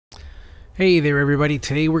Hey there everybody,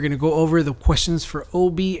 today we're going to go over the questions for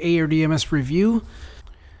OB ARDMS review.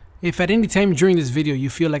 If at any time during this video you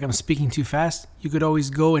feel like I'm speaking too fast, you could always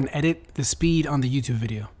go and edit the speed on the YouTube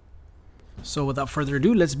video. So without further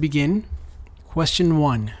ado, let's begin. Question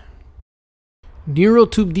 1. Neural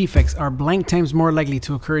tube defects are blank times more likely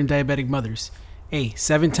to occur in diabetic mothers. A.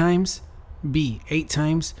 7 times, B. 8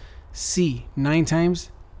 times, C. 9 times,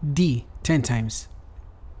 D. 10 times.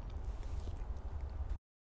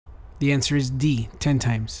 The answer is D, 10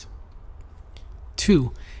 times.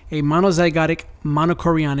 2. A monozygotic,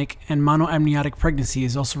 monochorionic, and monoamniotic pregnancy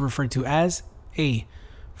is also referred to as A.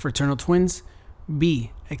 Fraternal twins, B.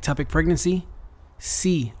 Ectopic pregnancy,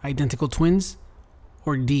 C. Identical twins,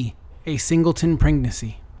 or D. A Singleton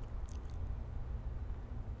pregnancy.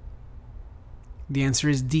 The answer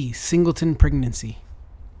is D. Singleton pregnancy.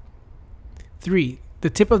 3. The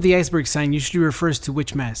tip of the iceberg sign usually refers to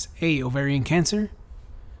which mass? A. Ovarian cancer,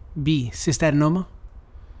 B. Cystadenoma,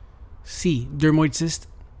 C. Dermoid cyst,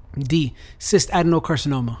 D.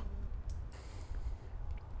 Cystadenocarcinoma.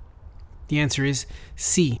 The answer is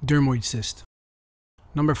C. Dermoid cyst.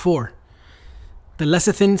 Number 4. The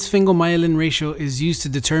lecithin sphingomyelin ratio is used to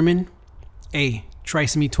determine A.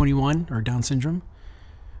 Trisomy 21 or Down syndrome,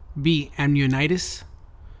 B. Amnionitis,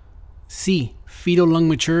 C. Fetal lung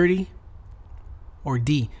maturity, or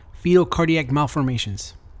D. Fetal cardiac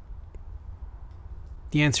malformations.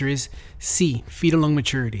 The answer is C. Fetal lung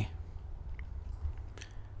maturity.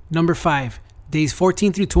 Number 5. Days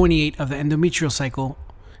 14 through 28 of the endometrial cycle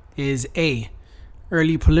is A.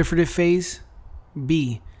 Early proliferative phase,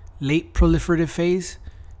 B. Late proliferative phase,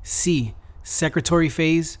 C. Secretory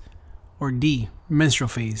phase, or D. Menstrual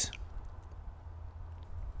phase.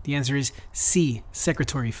 The answer is C.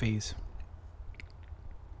 Secretory phase.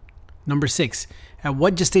 Number 6. At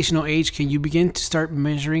what gestational age can you begin to start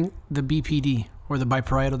measuring the BPD, or the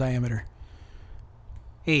biparietal diameter?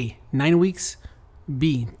 A. 9 weeks,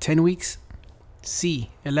 B. 10 weeks,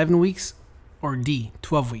 C. 11 weeks, or D.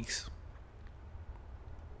 12 weeks.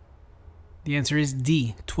 The answer is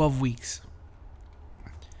D. 12 weeks.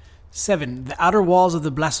 7. The outer walls of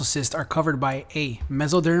the blastocyst are covered by A.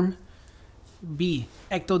 Mesoderm, B.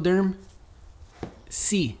 Ectoderm,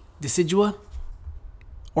 C. Decidua,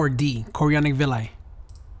 or D. Chorionic villi.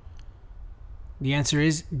 The answer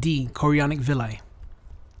is D. Chorionic villi.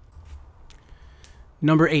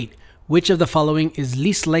 Number 8. Which of the following is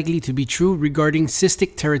least likely to be true regarding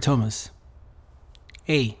cystic teratomas?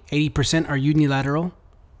 A. 80% are unilateral,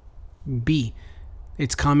 B.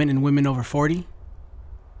 It's common in women over 40,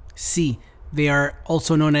 C. They are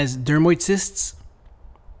also known as dermoid cysts,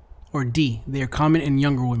 or D. They are common in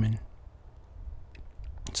younger women.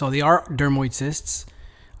 So they are dermoid cysts.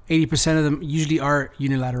 80% of them usually are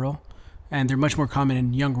unilateral, and they're much more common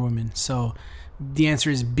in younger women. So the answer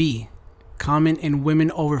is B. Common in women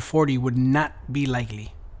over 40 would not be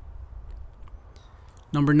likely.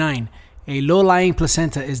 Number 9. A low-lying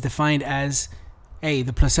placenta is defined as A.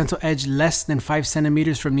 The placental edge less than 5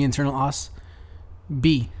 centimeters from the internal os,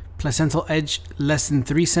 B. Placental edge less than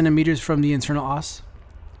 3 centimeters from the internal os,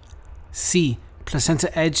 C.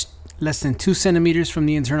 Placenta edge less than 2 centimeters from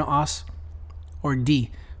the internal os, or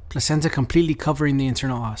D. Placenta completely covering the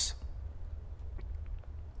internal os.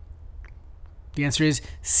 The answer is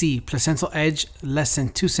C. Placental edge less than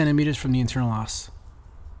 2 centimeters from the internal os.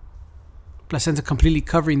 Placenta completely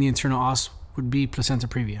covering the internal os would be placenta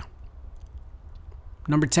previa.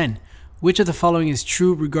 Number 10. Which of the following is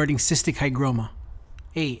true regarding cystic hygroma?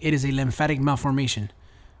 A. It is a lymphatic malformation.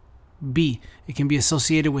 B. It can be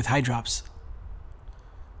associated with hydrops.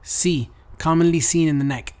 C. Commonly seen in the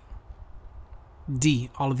neck. D.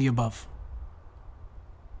 All of the above.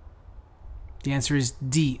 The answer is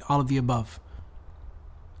D. All of the above.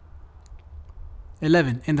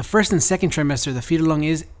 11. In the first and second trimester, the fetal lung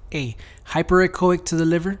is A. Hyperechoic to the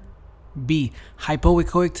liver, B.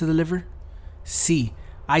 Hypoechoic to the liver, C.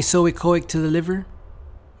 Isoechoic to the liver,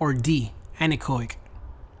 or D. Anechoic.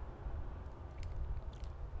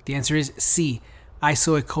 The answer is C.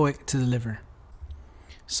 Isoechoic to the liver.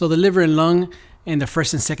 So the liver and lung in the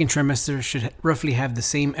first and second trimester should roughly have the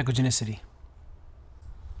same echogenicity.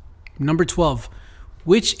 Number 12.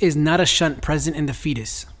 Which is not a shunt present in the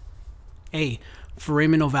fetus? A.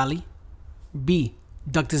 Foramen ovale, B.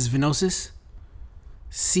 Ductus venosus,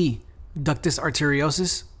 C. Ductus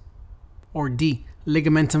arteriosus, or D.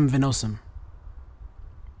 Ligamentum venosum.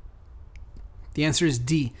 The answer is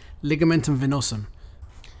D. Ligamentum venosum.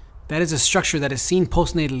 That is a structure that is seen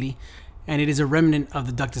postnatally, and it is a remnant of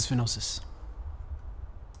the ductus venosus.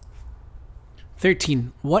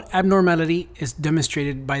 13. What abnormality is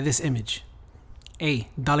demonstrated by this image? A.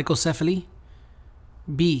 Dolichocephaly,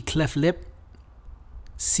 B. Cleft lip,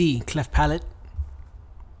 C. Cleft palate,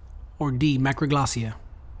 or D. Macroglossia?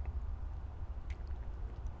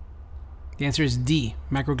 The answer is D.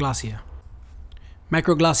 Macroglossia.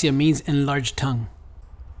 Macroglossia means enlarged tongue.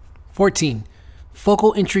 14.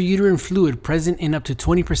 Focal intrauterine fluid present in up to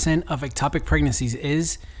 20% of ectopic pregnancies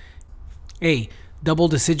is A. Double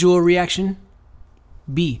decidual reaction,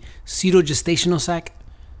 B. Pseudogestational sac,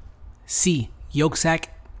 C. Yolk sac,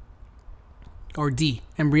 or D.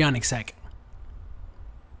 Embryonic sac?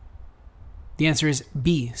 The answer is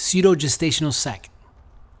B. Pseudogestational sac.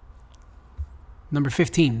 Number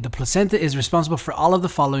 15. The placenta is responsible for all of the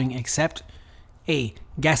following except A.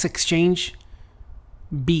 Gas exchange,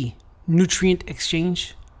 B. Nutrient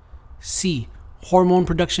exchange, C. Hormone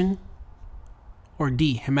production, or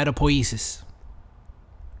D. Hematopoiesis?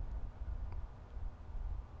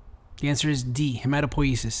 The answer is D.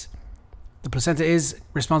 Hematopoiesis. The placenta is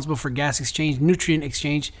responsible for gas exchange, nutrient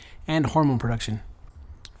exchange, and hormone production.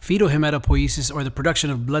 Fetal hematopoiesis, or the production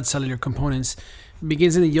of blood cellular components,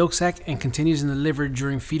 begins in the yolk sac and continues in the liver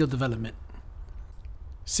during fetal development.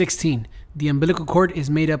 16. The umbilical cord is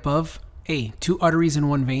made up of A. 2 arteries and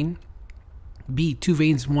 1 vein, B. 2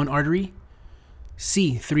 veins and 1 artery,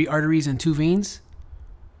 C. 3 arteries and 2 veins,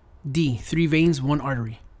 D. 3 veins, 1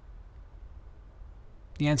 artery?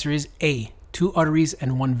 The answer is A. 2 arteries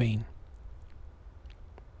and 1 vein.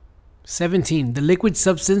 17. The liquid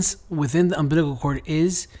substance within the umbilical cord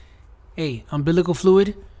is A. Umbilical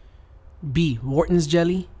fluid, B. Wharton's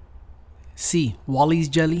jelly, C. Wally's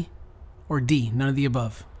jelly, or D. None of the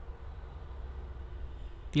above?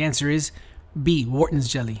 The answer is B. Wharton's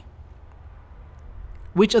jelly.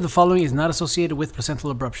 Which of the following is not associated with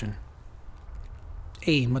placental abruption?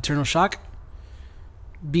 A. Maternal shock,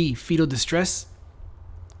 B. Fetal distress,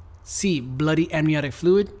 C. Bloody amniotic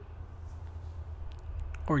fluid,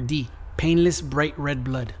 or D. Painless bright red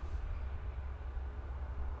blood?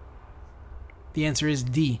 The answer is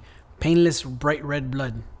D. Painless bright red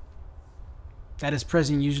blood. That is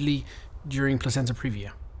present usually during placenta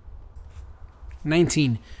previa.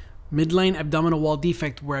 19. Midline abdominal wall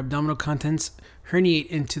defect where abdominal contents herniate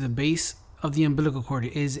into the base of the umbilical cord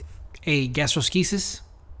is A. Gastroschisis,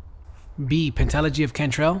 B. Pentalogy of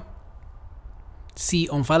Cantrell, C.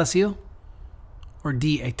 Omphalocele, or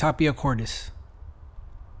D. Ectopia cordis?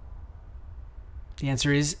 The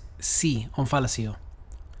answer is C. Omphalocele.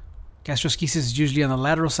 Gastroschisis is usually on the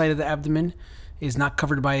lateral side of the abdomen, is not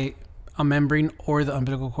covered by a membrane or the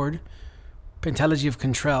umbilical cord. Pentalogy of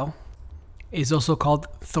Cantrell is also called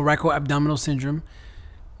thoracoabdominal syndrome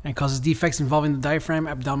and causes defects involving the diaphragm,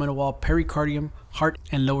 abdominal wall, pericardium, heart,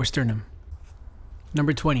 and lower sternum.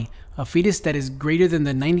 Number 20. A fetus that is greater than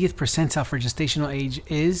the 90th percentile for gestational age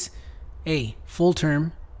is A. Full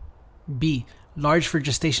term, B. Large for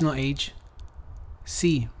gestational age,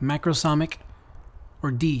 C. Macrosomic,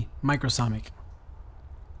 or D. Microsomic?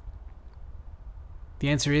 The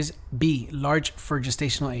answer is B. Large for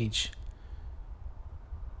gestational age.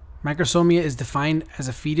 Macrosomia is defined as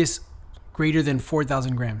a fetus greater than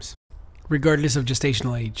 4,000 grams, regardless of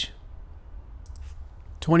gestational age.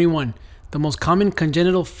 21. The most common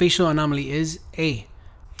congenital facial anomaly is A.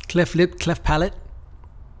 Cleft lip, cleft palate,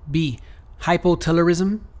 B.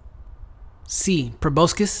 Hypotelorism, C.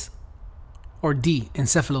 Proboscis, or D.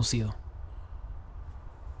 Encephalocele?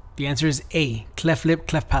 The answer is A. Cleft lip,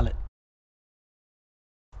 cleft palate.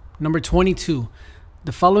 Number 22.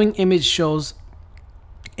 The following image shows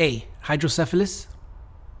A. Hydrocephalus,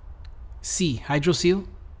 C. Hydrocele,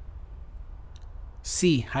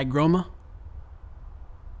 C. Hygroma,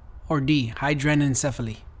 or D.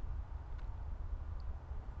 Hydranencephaly?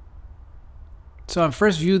 So on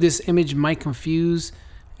first view, this image might confuse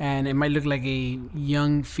and it might look like a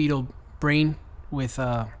young fetal brain with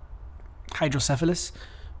hydrocephalus,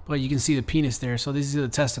 but you can see the penis there. So these are the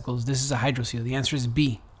testicles. This is a hydrocele. The answer is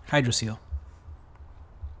B. Hydrocele.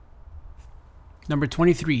 Number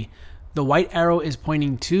 23. The white arrow is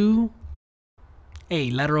pointing to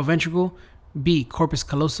A. Lateral ventricle, B. Corpus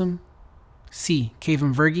callosum, C.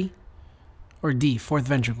 Cavum vergi, or D. Fourth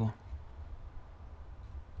ventricle?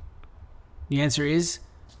 The answer is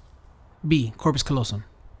B. Corpus callosum.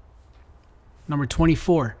 Number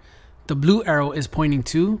 24. The blue arrow is pointing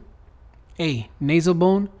to A. Nasal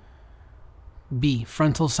bone, B.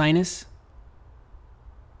 Frontal sinus,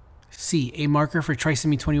 C. A marker for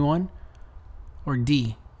trisomy 21, or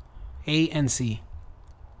D. A and C?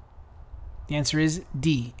 The answer is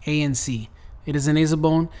D. A and C. It is a nasal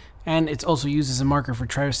bone and it's also used as a marker for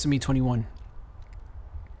trisomy 21.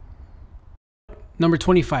 Number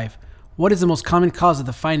 25. What is the most common cause of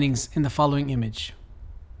the findings in the following image?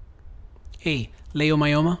 A.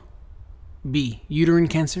 Leiomyoma, B. Uterine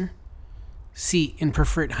cancer, C.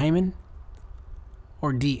 Imperforate hymen,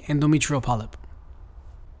 or D. Endometrial polyp.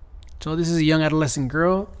 So this is a young adolescent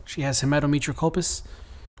girl. She has hematometrial corpus,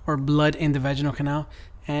 or blood in the vaginal canal,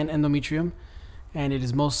 and endometrium, and it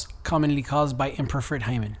is most commonly caused by imperforate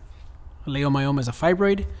hymen. Leiomyoma is a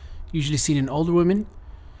fibroid, usually seen in older women,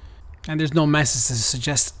 and there's no masses to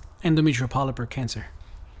suggest endometrial polyp or cancer.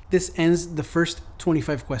 This ends the first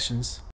 25 questions.